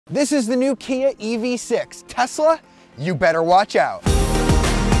This is the new Kia EV6. Tesla, you better watch out.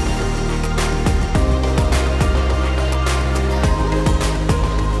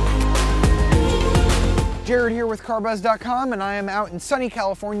 Jared here with CarBuzz.com, and I am out in sunny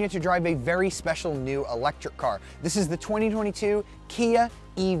California to drive a very special new electric car. This is the 2022 Kia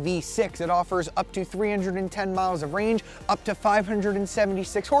EV6. It offers up to 310 miles of range, up to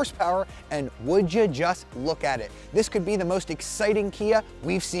 576 horsepower, and would you just look at it. This could be the most exciting Kia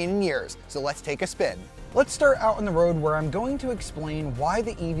we've seen in years, so let's take a spin. Let's start out on the road where I'm going to explain why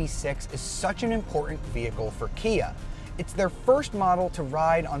the EV6 is such an important vehicle for Kia. It's their first model to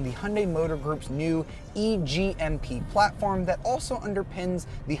ride on the Hyundai Motor Group's new eGMP platform that also underpins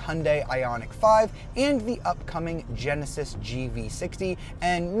the Hyundai Ioniq 5 and the upcoming Genesis GV60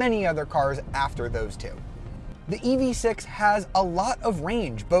 and many other cars after those two. The EV6 has a lot of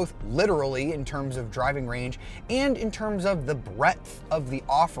range, both literally in terms of driving range and in terms of the breadth of the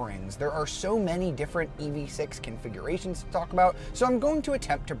offerings. There are so many different EV6 configurations to talk about, so I'm going to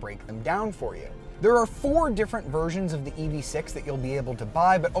attempt to break them down for you. There are 4 different versions of the EV6 that you'll be able to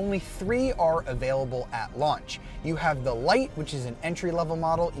buy, but only 3 are available at launch. You have the Light, which is an entry-level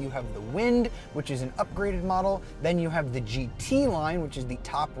model, you have the Wind, which is an upgraded model, then you have the GT-Line, which is the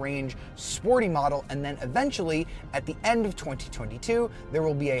top-range sporty model, and then eventually, at the end of 2022, there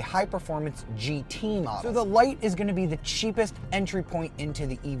will be a high-performance GT model. So the Light is going to be the cheapest entry point into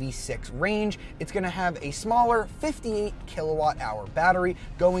the EV6 range. It's going to have a smaller 58 kilowatt-hour battery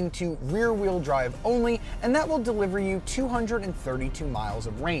going to rear-wheel drive only, and that will deliver you 232 miles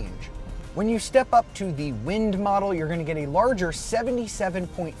of range. When you step up to the Wind model, you're going to get a larger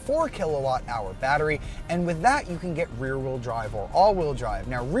 77.4 kilowatt hour battery, and with that you can get rear-wheel drive or all-wheel drive.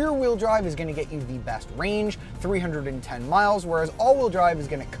 Now, rear-wheel drive is going to get you the best range, 310 miles, whereas all-wheel drive is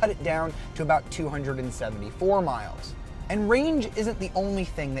going to cut it down to about 274 miles. And range isn't the only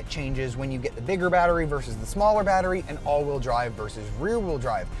thing that changes when you get the bigger battery versus the smaller battery and all-wheel drive versus rear-wheel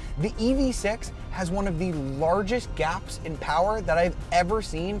drive. The EV6 has one of the largest gaps in power that I've ever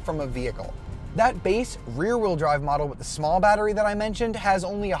seen from a vehicle. That base rear-wheel drive model with the small battery that I mentioned has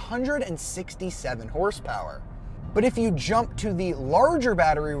only 167 horsepower. But if you jump to the larger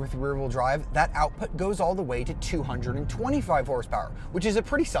battery with rear-wheel drive, that output goes all the way to 225 horsepower, which is a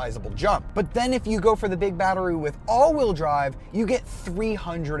pretty sizable jump. But then if you go for the big battery with all-wheel drive, you get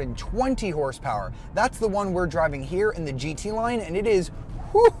 320 horsepower. That's the one we're driving here in the GT-Line, and it is,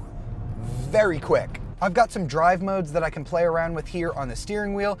 very quick. I've got some drive modes that I can play around with here on the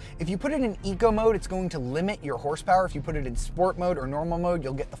steering wheel. If you put it in eco mode, it's going to limit your horsepower. If you put it in sport mode or normal mode,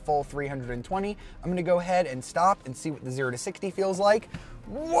 you'll get the full 320. I'm gonna go ahead and stop and see what the 0 to 60 feels like.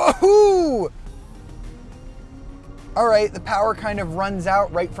 Woohoo! All right, the power kind of runs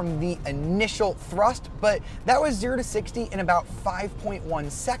out right from the initial thrust, but that was 0 to 60 in about 5.1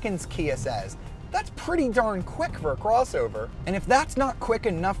 seconds, Kia says. That's pretty darn quick for a crossover. And if that's not quick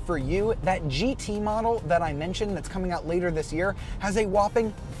enough for you, that GT model that I mentioned that's coming out later this year has a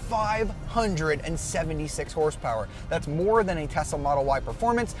whopping 576 horsepower. That's more than a Tesla Model Y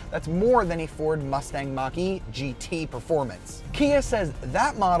performance. That's more than a Ford Mustang Mach-E GT performance. Kia says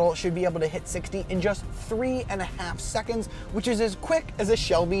that model should be able to hit 60 in just 3.5 seconds, which is as quick as a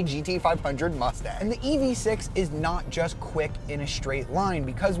Shelby GT500 Mustang. And the EV6 is not just quick in a straight line.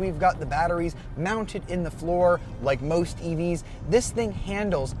 Because we've got the batteries mounted in the floor like most EVs, this thing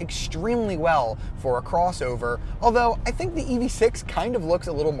handles extremely well for a crossover, although I think the EV6 kind of looks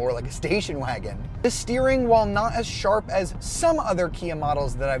a little more like a station wagon. The steering, while not as sharp as some other Kia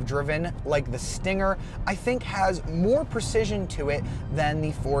models that I've driven, like the Stinger, I think has more precision to it than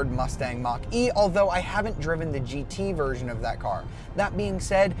the Ford Mustang Mach-E, although I haven't driven the GT version of that car. That being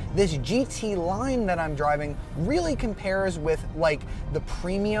said, this GT line that I'm driving really compares with like the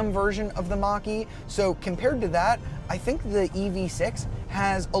premium version of the Mach-E. So compared to that, I think the EV6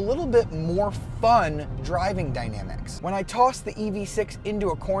 has a little bit more fun driving dynamics. When I toss the EV6 into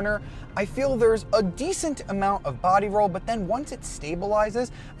a corner, I feel there's a decent amount of body roll, but then once it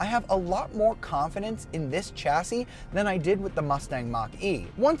stabilizes, I have a lot more confidence in this chassis than I did with the Mustang Mach-E.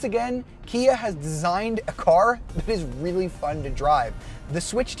 Once again, Kia has designed a car that is really fun to drive. The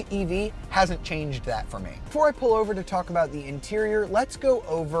switch to EV hasn't changed that for me. Before I pull over to talk about the interior, let's go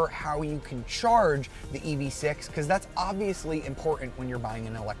over how you can charge the EV6, because that's obviously important when you're buying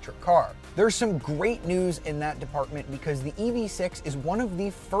an electric car. There's some great news in that department because the EV6 is one of the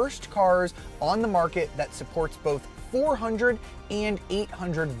first cars on the market that supports both 400 and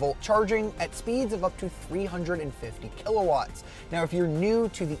 800 volt charging at speeds of up to 350 kilowatts. Now, if you're new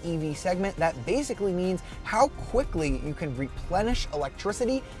to the EV segment, that basically means how quickly you can replenish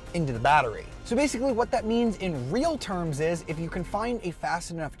electricity into the battery. So basically what that means in real terms is if you can find a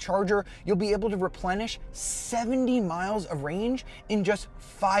fast enough charger, you'll be able to replenish 70 miles of range in just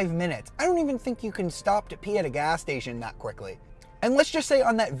 5 minutes. I don't even think you can stop to pee at a gas station that quickly. And let's just say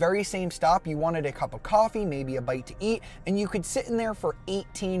on that very same stop, you wanted a cup of coffee, maybe a bite to eat, and you could sit in there for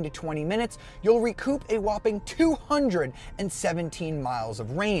 18 to 20 minutes, you'll recoup a whopping 217 miles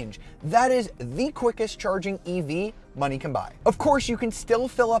of range. That is the quickest charging EV money can buy. Of course, you can still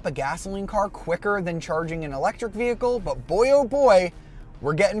fill up a gasoline car quicker than charging an electric vehicle, but boy oh boy,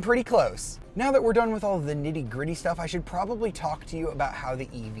 we're getting pretty close. Now that we're done with all the nitty-gritty stuff, I should probably talk to you about how the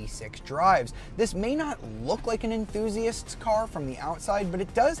EV6 drives. This may not look like an enthusiast's car from the outside, but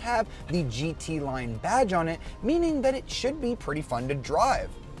it does have the GT-Line badge on it, meaning that it should be pretty fun to drive.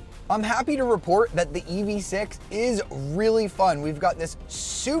 I'm happy to report that the EV6 is really fun. We've got this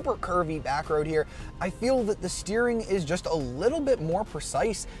super curvy back road here. I feel that the steering is just a little bit more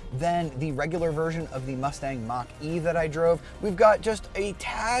precise than the regular version of the Mustang Mach-E that I drove. We've got just a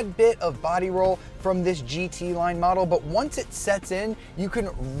tad bit of body roll from this GT line model, but once it sets in, you can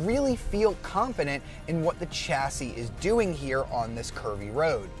really feel confident in what the chassis is doing here on this curvy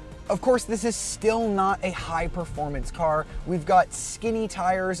road. Of course, this is still not a high performance car. We've got skinny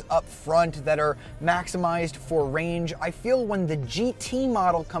tires up front that are maximized for range. I feel when the GT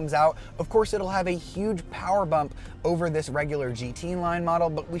model comes out, of course, it'll have a huge power bump over this regular GT line model,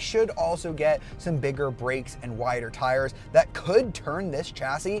 but we should also get some bigger brakes and wider tires that could turn this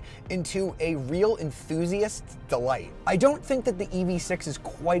chassis into a real enthusiast's delight. I don't think that the EV6 is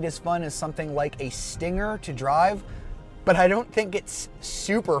quite as fun as something like a Stinger to drive, but I don't think it's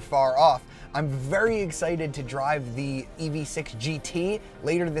super far off. I'm very excited to drive the EV6 GT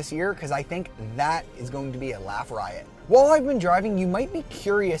later this year because I think that is going to be a laugh riot. While I've been driving, you might be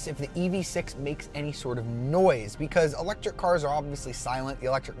curious if the EV6 makes any sort of noise, because electric cars are obviously silent. The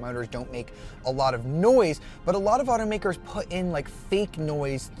electric motors don't make a lot of noise, but a lot of automakers put in like fake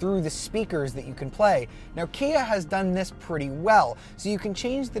noise through the speakers that you can play. Now, Kia has done this pretty well. So you can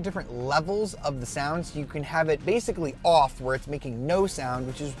change the different levels of the sound. So you can have it basically off where it's making no sound,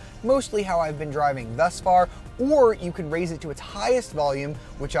 which is mostly how I've been driving thus far, or you can raise it to its highest volume,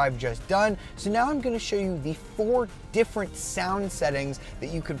 which I've just done. So now I'm going to show you the 4 different sound settings that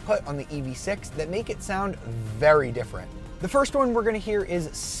you can put on the EV6 that make it sound very different. The first one we're going to hear is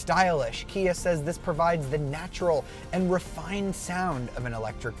stylish. Kia says this provides the natural and refined sound of an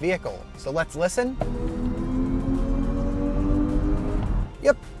electric vehicle. So let's listen.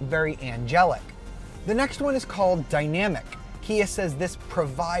 Yep, very angelic. The next one is called dynamic. Kia says this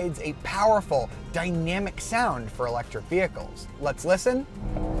provides a powerful, dynamic sound for electric vehicles. Let's listen.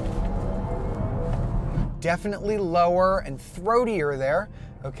 Definitely lower and throatier there.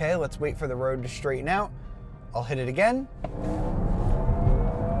 Okay, let's wait for the road to straighten out. I'll hit it again.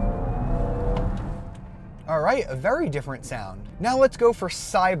 All right, a very different sound. Now let's go for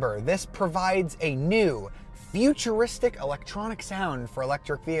cyber. This provides a new, futuristic electronic sound for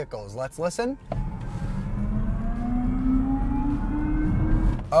electric vehicles. Let's listen.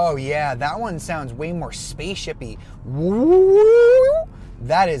 Oh yeah, that one sounds way more spaceshipy.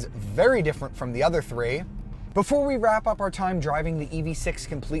 That is very different from the other 3. Before we wrap up our time driving the EV6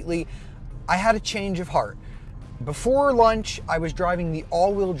 completely, I had a change of heart. Before lunch, I was driving the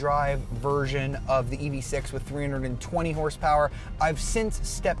all-wheel drive version of the EV6 with 320 horsepower. I've since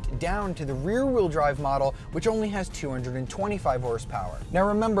stepped down to the rear-wheel drive model, which only has 225 horsepower. Now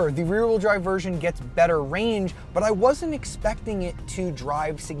remember, the rear-wheel drive version gets better range, but I wasn't expecting it to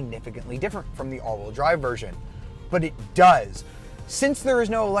drive significantly different from the all-wheel drive version. But it does. Since there is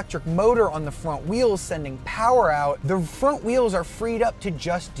no electric motor on the front wheels sending power out, the front wheels are freed up to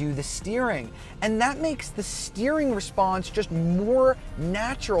just do the steering. And that makes the steering response just more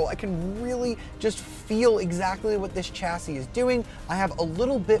natural. I can really just feel exactly what this chassis is doing. I have a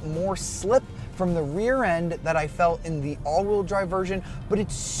little bit more slip from the rear end that I felt in the all-wheel drive version, but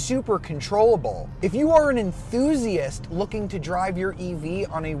it's super controllable. If you are an enthusiast looking to drive your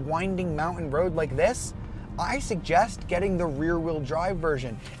EV on a winding mountain road like this, I suggest getting the rear-wheel drive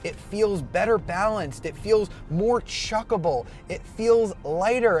version. It feels better balanced, it feels more chuckable, it feels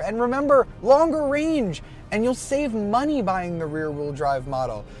lighter, and remember, longer range, and you'll save money buying the rear-wheel drive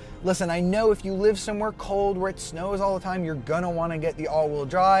model. Listen, I know if you live somewhere cold where it snows all the time, you're gonna wanna get the all-wheel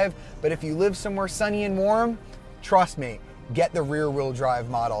drive, but if you live somewhere sunny and warm, trust me, get the rear-wheel drive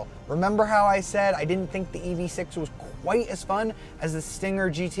model. Remember how I said I didn't think the EV6 was quite as fun as the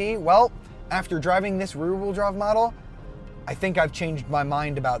Stinger GT? Well, after driving this rear-wheel drive model, I think I've changed my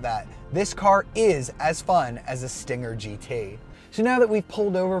mind about that. This car is as fun as a Stinger GT. So now that we've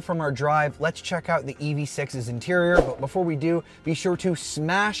pulled over from our drive, let's check out the EV6's interior. But before we do, be sure to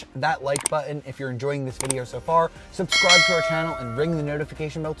smash that like button if you're enjoying this video so far, subscribe to our channel, and ring the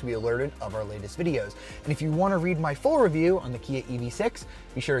notification bell to be alerted of our latest videos. And if you want to read my full review on the Kia EV6,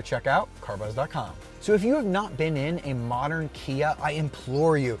 be sure to check out carbuzz.com. So if you have not been in a modern Kia, I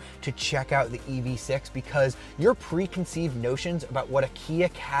implore you to check out the EV6 because your preconceived notions about what a Kia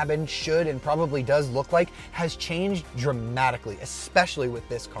cabin should and probably does look like has changed dramatically, especially with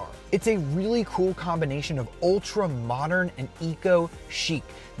this car. It's a really cool combination of ultra modern and eco chic.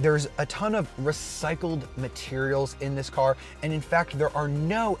 There's a ton of recycled materials in this car, and in fact, there are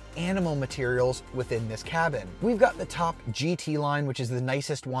no animal materials within this cabin. We've got the top GT line, which is the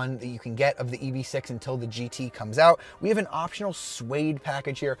nicest one that you can get of the EV6 until the GT comes out. We have an optional suede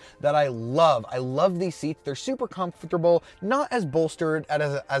package here that I love. I love these seats. They're super comfortable, not as bolstered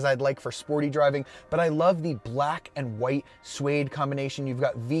as I'd like for sporty driving, but I love the black and white suede combination. You've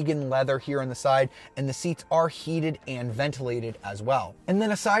got vegan leather here on the side, and the seats are heated and ventilated as well. And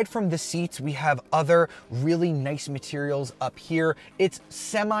then aside from the seats, we have other really nice materials up here. It's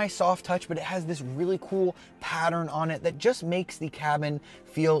semi-soft touch, but it has this really cool pattern on it that just makes the cabin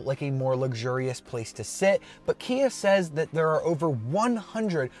feel like a more luxurious place to sit. But Kia says that there are over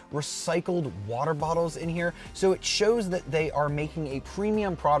 100 recycled water bottles in here, so it shows that they are making a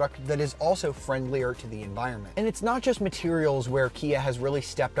premium product that is also friendlier to the environment. And it's not just materials where Kia has really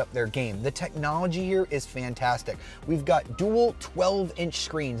stepped up their game. The technology here is fantastic. We've got dual 12-inch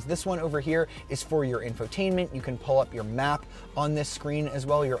screens. This one over here is for your infotainment. You can pull up your map on this screen as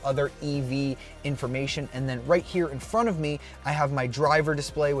well, your other EV information. And then right here in front of me, I have my driver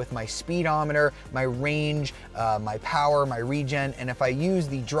display with my speedometer, my range, my power, my regen. And if I use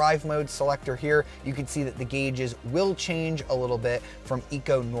the drive mode selector here, you can see that the gauges will change a little bit from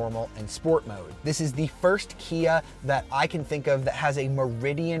eco, normal, and sport mode. This is the first Kia that I can think of that has a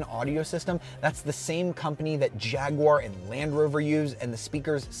Meridian audio system. That's the same company that Jaguar and Land Rover use, and the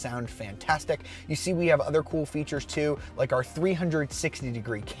speakers sound fantastic. You see we have other cool features too, like our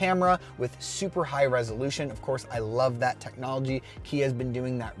 360-degree camera with super high resolution. Of course, I love that technology. Kia has been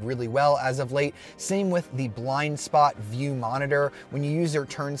doing that really well as of late. Same with the blind spot view monitor. When you use their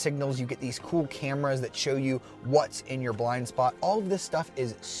turn signals, you get these cool cameras that show you what's in your blind spot. All of this stuff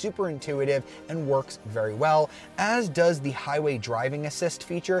is super intuitive and works very well, as does the highway driving assist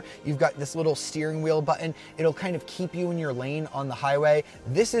feature. You've got this little steering wheel button. It'll kind of keep you in your lane on the highway.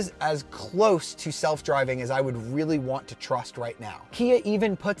 This is as close to self-driving as I would really want to trust right now. Kia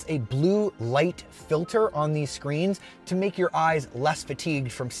even puts a blue light filter on these screens to make your eyes less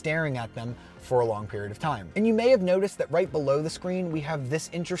fatigued from staring at them for a long period of time. And you may have noticed that right below the screen, we have this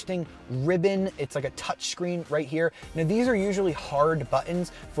interesting ribbon. It's like a touch screen right here. Now, these are usually hard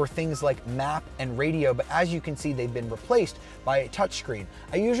buttons for things like map and radio, but as you can see, they've been replaced by a touch screen.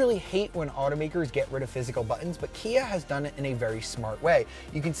 I usually hate when automakers get rid of physical buttons, but Kia has done it in a very smart way.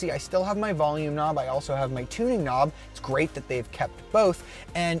 You can see I still have my volume knob. I also have my tuning knob. It's great that they've kept both.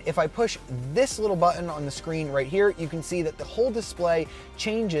 And if I push this little button on the screen right here, you can see that the whole display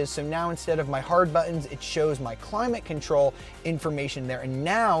changes. So now instead of my hard buttons, it shows my climate control information there. And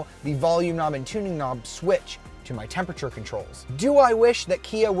now the volume knob and tuning knob switch to my temperature controls. Do I wish that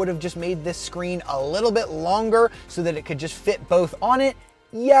Kia would have just made this screen a little bit longer so that it could just fit both on it?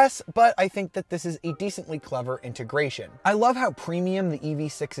 Yes, but I think that this is a decently clever integration. I love how premium the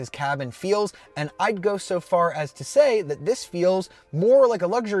EV6's cabin feels, and I'd go so far as to say that this feels more like a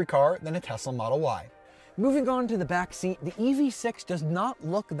luxury car than a Tesla Model Y. Moving on to the back seat, the EV6 does not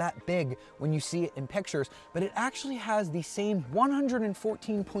look that big when you see it in pictures, but it actually has the same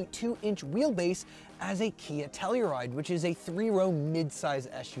 114.2-inch wheelbase as a Kia Telluride, which is a 3-row mid-size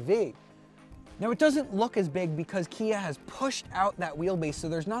SUV. Now, it doesn't look as big because Kia has pushed out that wheelbase, so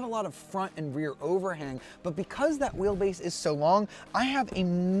there's not a lot of front and rear overhang, but because that wheelbase is so long, I have a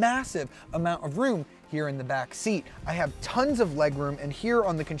massive amount of room here in the back seat. I have tons of leg room, and here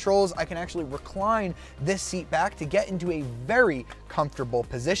on the controls, I can actually recline this seat back to get into a very comfortable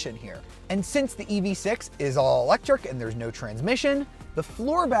position here. And since the EV6 is all electric and there's no transmission, the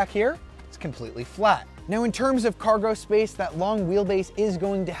floor back here is completely flat. Now, in terms of cargo space, that long wheelbase is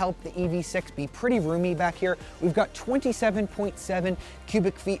going to help the EV6 be pretty roomy back here. We've got 27.7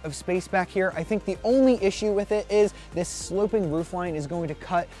 cubic feet of space back here. I think the only issue with it is this sloping roofline is going to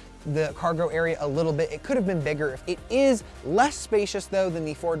cut the cargo area a little bit. It could have been bigger. It is less spacious though than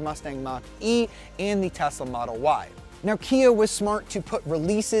the Ford Mustang Mach-E and the Tesla Model Y. Now, Kia was smart to put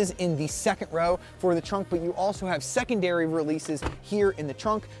releases in the second row for the trunk, but you also have secondary releases here in the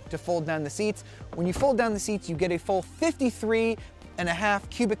trunk to fold down the seats. When you fold down the seats, you get a full 53.5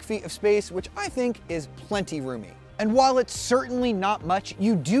 cubic feet of space, which I think is plenty roomy. And while it's certainly not much,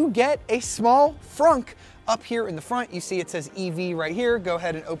 you do get a small frunk up here in the front. You see it says EV right here. Go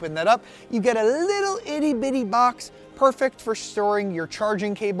ahead and open that up. You get a little itty bitty box, perfect for storing your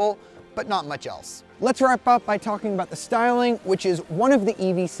charging cable, but not much else. Let's wrap up by talking about the styling, which is one of the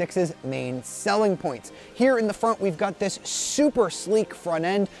EV6's main selling points. Here in the front, we've got this super sleek front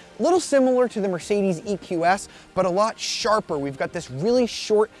end, a little similar to the Mercedes EQS, but a lot sharper. We've got this really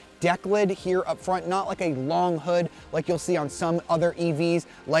short deck lid here up front, not like a long hood like you'll see on some other EVs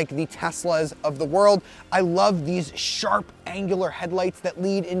like the Teslas of the world. I love these sharp angular headlights that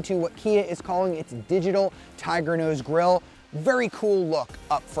lead into what Kia is calling its digital tiger nose grille. Very cool look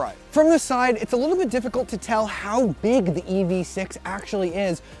up front. From the side, it's a little bit difficult to tell how big the EV6 actually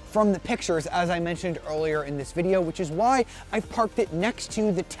is from the pictures, as I mentioned earlier in this video, which is why I've parked it next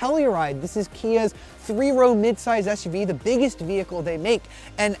to the Telluride. This is Kia's 3-row midsize SUV, the biggest vehicle they make.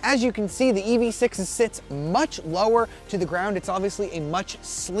 And as you can see, the EV6 sits much lower to the ground. It's obviously a much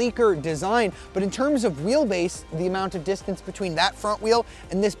sleeker design, but in terms of wheelbase, the amount of distance between that front wheel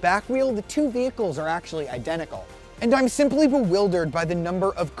and this back wheel, the two vehicles are actually identical. And I'm simply bewildered by the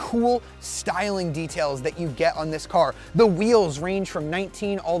number of cool styling details that you get on this car. The wheels range from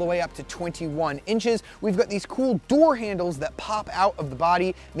 19 all the way up to 21 inches. We've got these cool door handles that pop out of the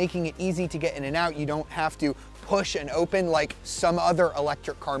body, making it easy to get in and out. You don't have to push and open like some other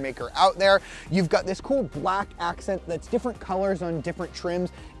electric car maker out there. You've got this cool black accent that's different colors on different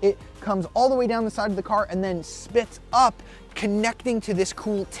trims. It comes all the way down the side of the car and then spits up, connecting to this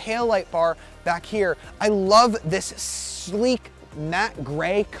cool taillight bar back here. I love this sleek matte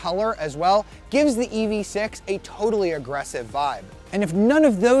gray color as well. Gives the EV6 a totally aggressive vibe. And if none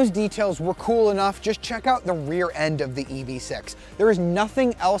of those details were cool enough, just check out the rear end of the EV6. There is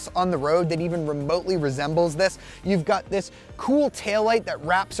nothing else on the road that even remotely resembles this. You've got this cool taillight that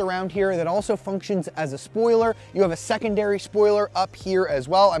wraps around here that also functions as a spoiler. You have a secondary spoiler up here as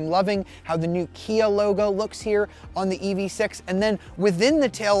well. I'm loving how the new Kia logo looks here on the EV6. And then within the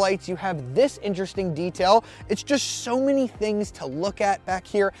taillights, you have this interesting detail. It's just so many things to look at back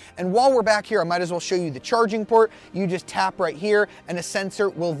here. And while we're back here, I might as well show you the charging port. You just tap right here and a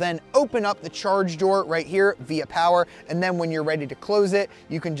sensor will then open up the charge door right here via power. And then when you're ready to close it,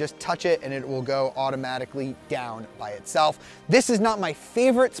 you can just touch it and it will go automatically down by itself. This is not my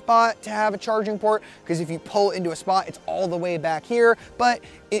favorite spot to have a charging port because if you pull into a spot, it's all the way back here, but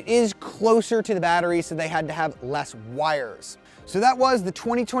it is closer to the battery, so they had to have less wires. So that was the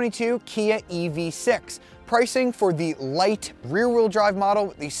 2022 Kia EV6. Pricing for the light rear-wheel drive model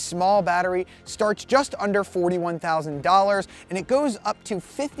with the small battery starts just under $41,000, and it goes up to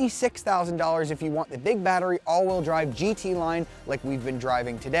 $56,000 if you want the big battery all-wheel drive GT-Line like we've been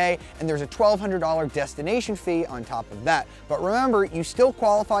driving today, and there's a $1,200 destination fee on top of that. But remember, you still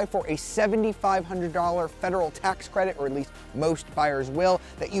qualify for a $7,500 federal tax credit, or at least most buyers will,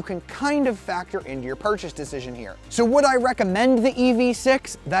 that you can kind of factor into your purchase decision here. So would I recommend the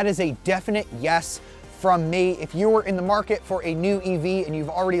EV6? That is a definite yes from me. If you were in the market for a new EV and you've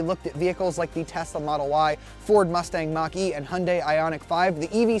already looked at vehicles like the Tesla Model Y, Ford Mustang Mach-E, and Hyundai Ioniq 5, the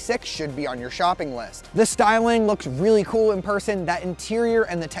EV6 should be on your shopping list. The styling looks really cool in person. That interior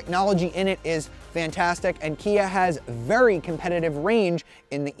and the technology in it is fantastic, and Kia has very competitive range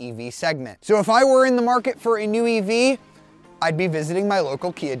in the EV segment. So if I were in the market for a new EV, I'd be visiting my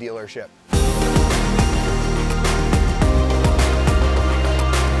local Kia dealership.